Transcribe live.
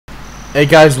Hey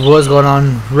guys, what's going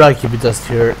on? RadKeepingDust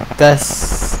here.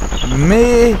 This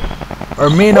may or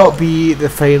may not be the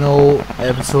final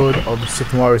episode of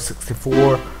Super Mario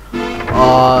 64.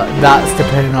 That's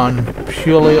depending on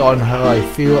purely on how I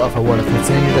feel, if I want to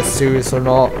continue this series or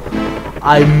not.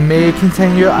 I may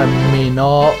continue, I may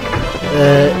not.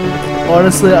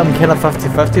 Honestly, I'm kind of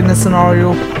 50-50 in this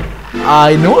scenario.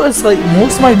 I noticed like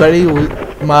most of my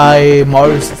my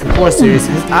Mario 64 series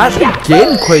has actually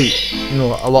gained quite,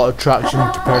 a lot of traction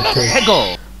compared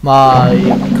to my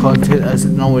content as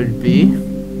it normally would be.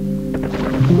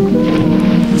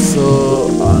 So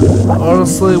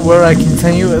honestly, where I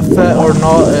continue with it or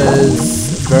not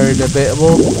is very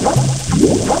debatable.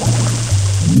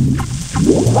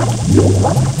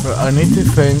 But I need to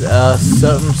find a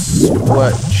certain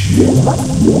switch.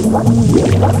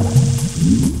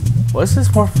 Why is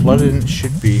this more flooded than it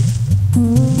should be?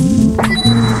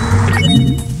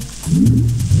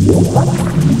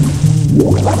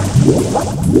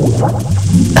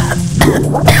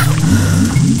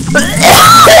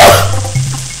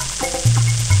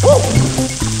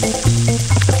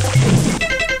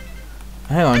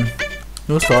 Hang on.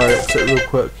 No, sorry, exit real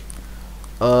quick.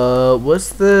 What's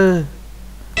the...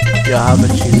 Yeah, I have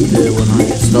achieved the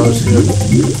 100 stars here. I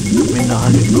mean,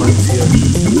 100 coins here.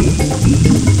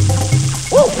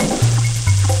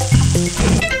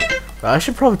 But I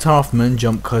should probably turn off moon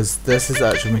jump because this is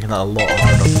actually making it a lot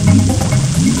harder. I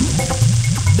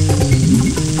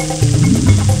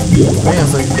think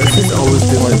it's like this has always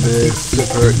been like the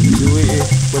super easy way to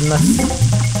win this.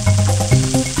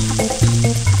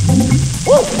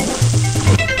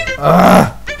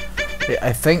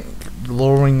 I think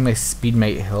lowering my speed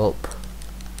might help.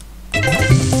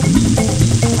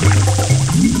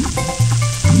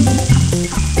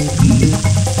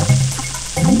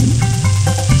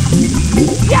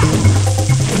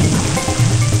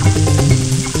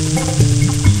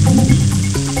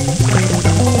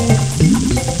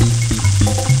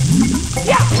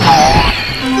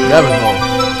 There we go.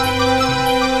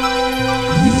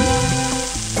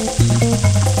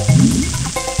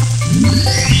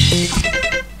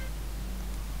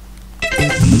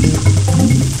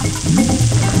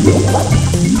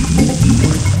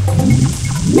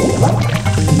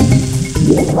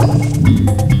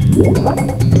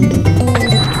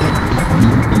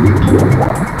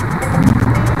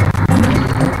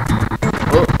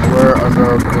 Oh, we're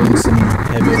undergoing some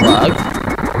heavy lag.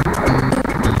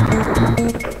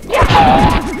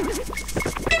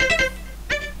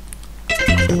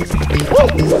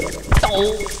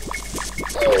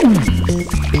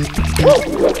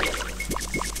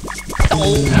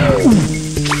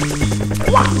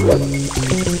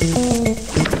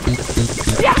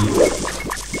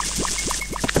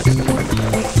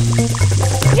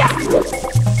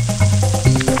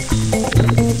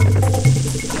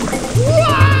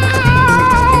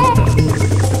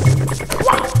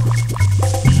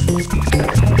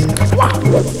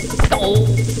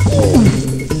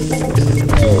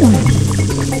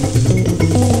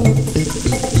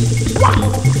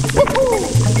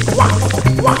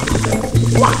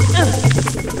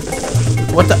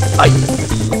 What the?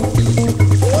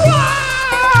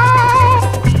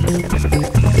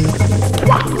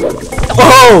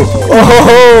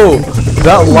 Oh!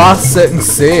 That last second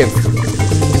save.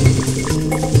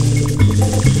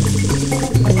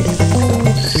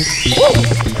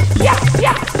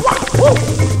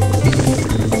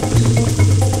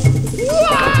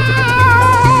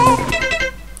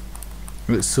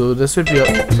 So this would be up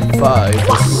to 5,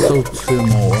 there's still 2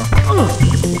 more.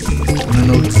 And I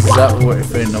know exactly where to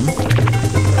find them.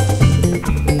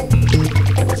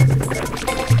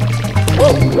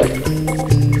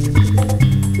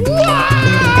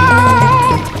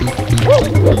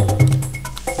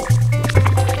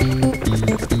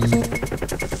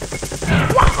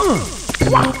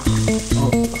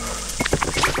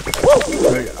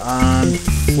 Right, and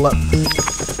flip.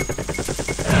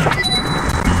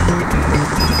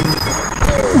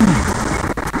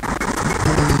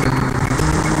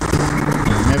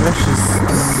 Maybe I should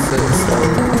sit still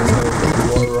until the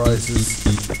water rises.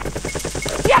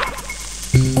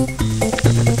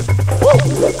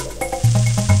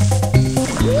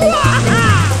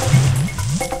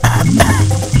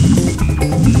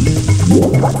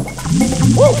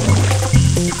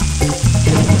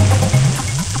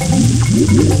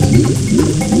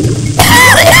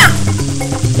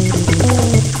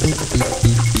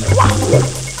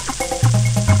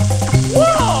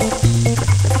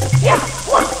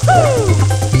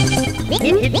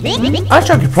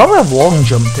 Actually, I could probably have long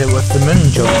jumped it with the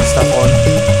moon jump and stuff on.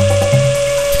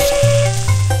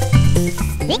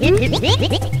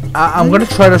 I'm gonna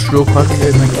try this real quick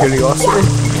in my curiosity.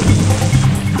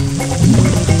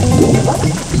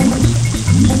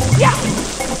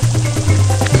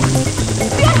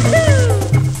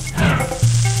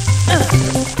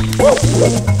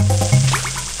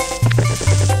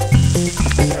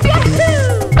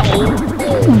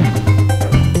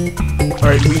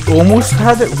 Alright, we almost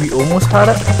had it.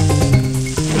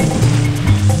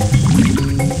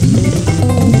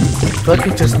 I feel like I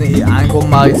just need to angle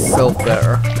myself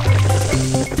better.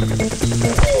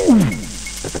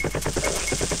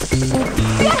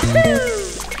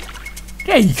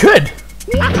 Yeah, you could!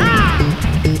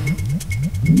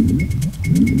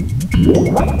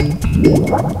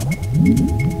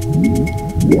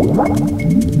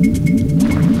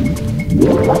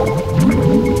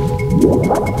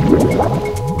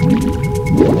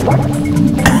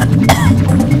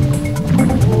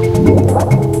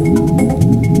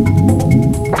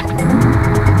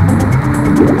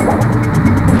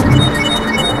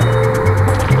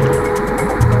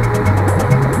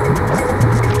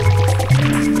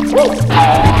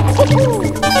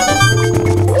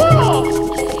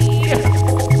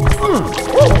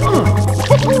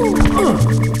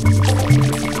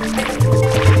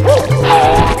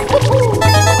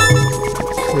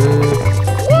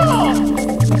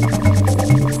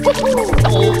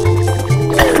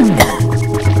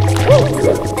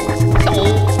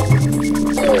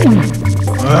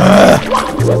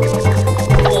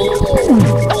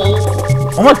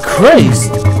 Oh my Christ!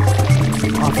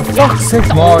 Oh, for fuck's sake,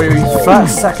 Mario, you fat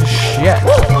sack of shit!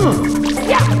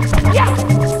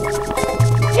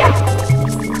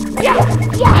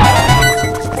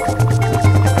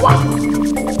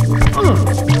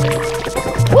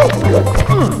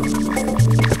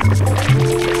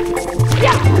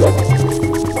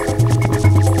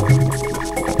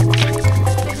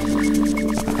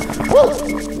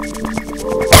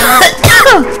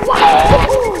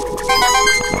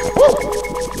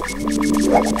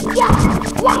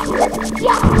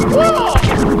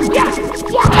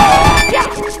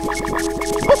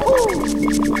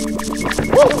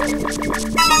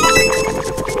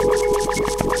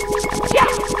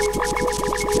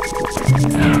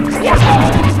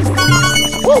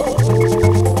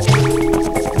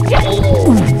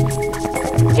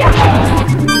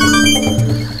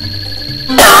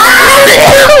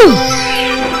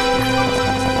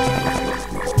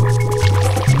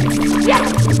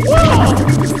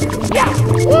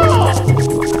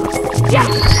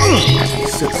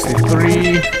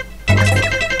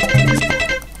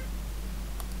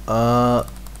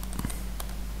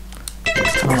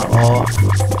 Turn it off.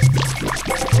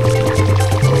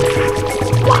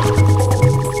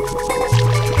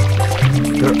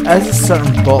 There is a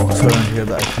certain box around here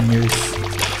that I can use.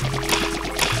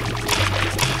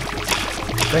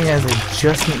 Thing is, I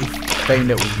just need to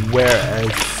find out where it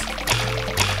is.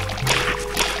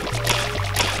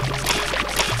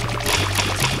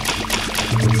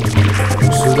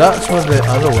 So that's where the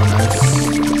other one is.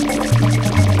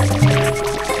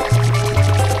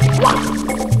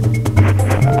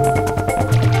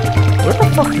 Where the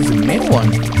fuck is the main one?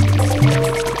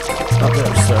 Not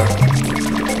there, sir.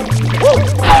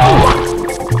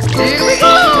 Here we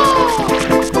go!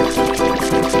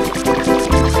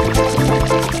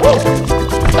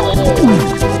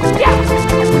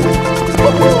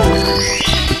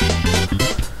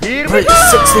 Right,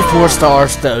 64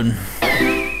 stars down.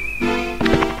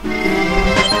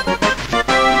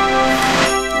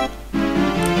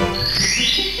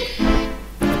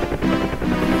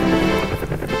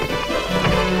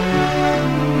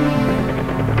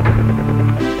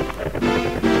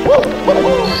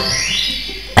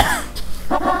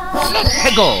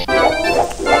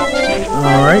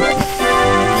 Alright.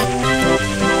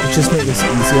 Let's just make this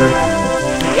easier.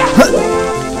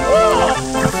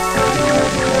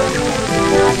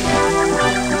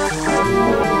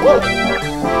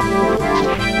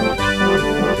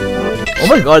 Oh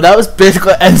my god, that was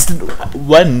basically instant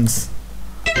wins.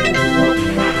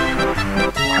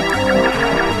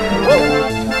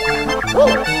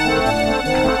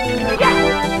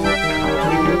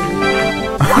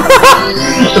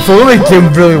 If only the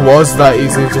game really was that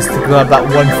easy just to grab that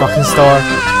one fucking star.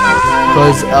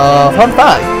 Because, fun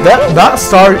fact, that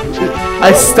star,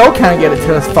 I still can't get it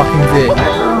to this fucking day.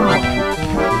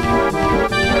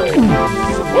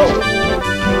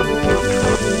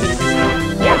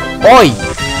 Oi!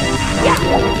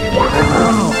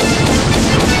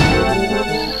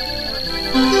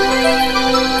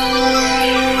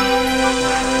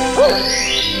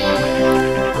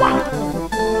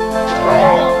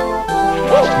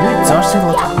 You dirty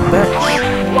little bitch.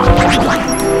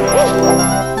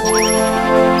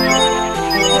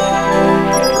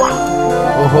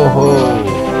 ho ho.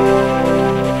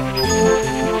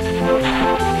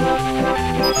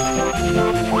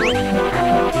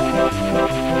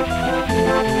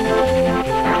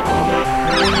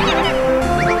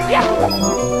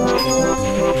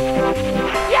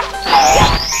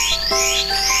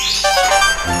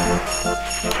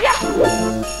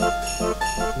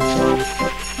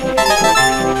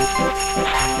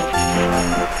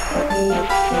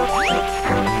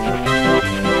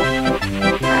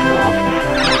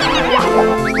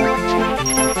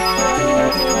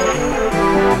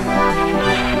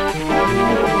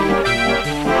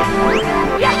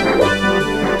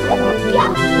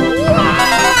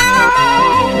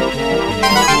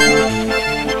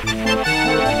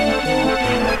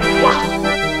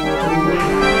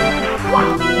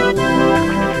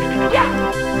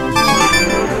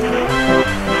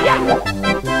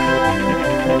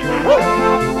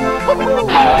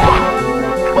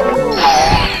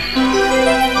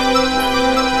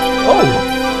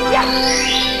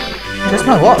 Just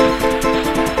my luck.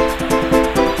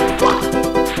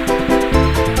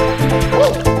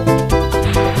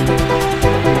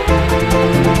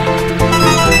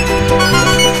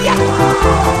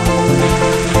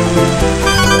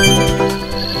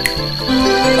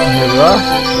 Here we are.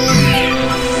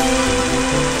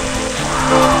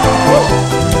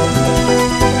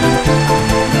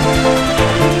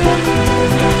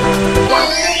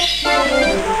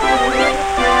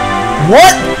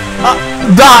 What?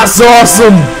 That's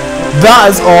awesome! That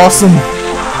is awesome!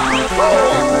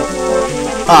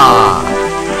 Ah.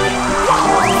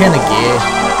 Kinda gay.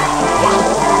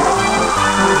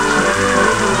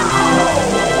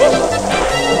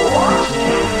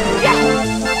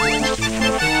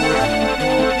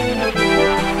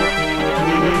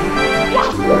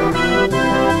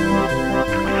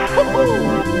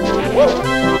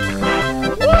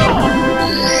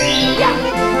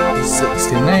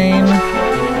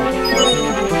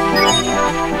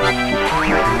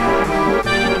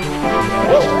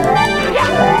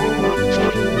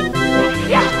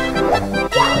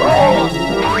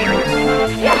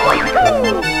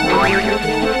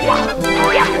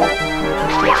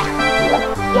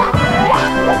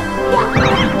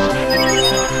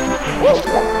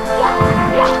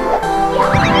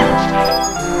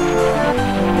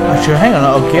 Actually, hang on,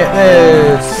 I'll get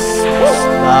this.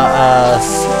 That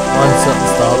one something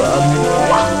started.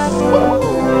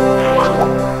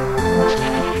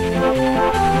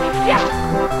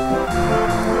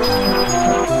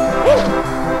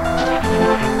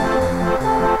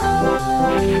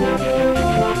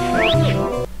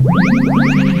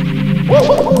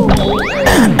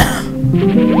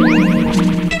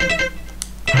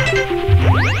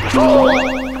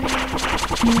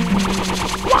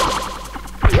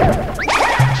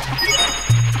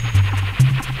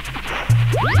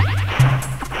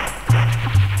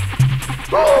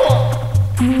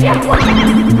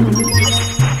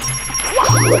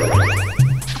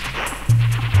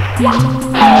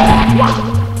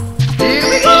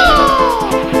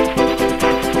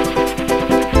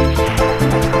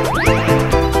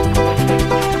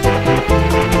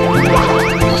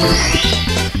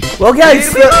 Well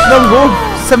guys, there we go,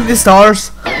 70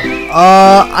 stars.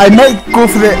 I might go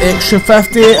for the extra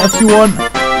 50 if you want.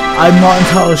 I'm not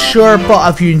entirely sure,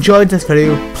 but if you enjoyed this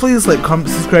video, please like, comment,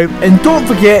 subscribe, and don't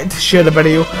forget to share the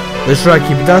video. This is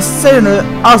RyKeepItDust, signing out.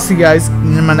 I'll see you guys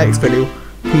in my next video.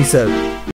 Peace out.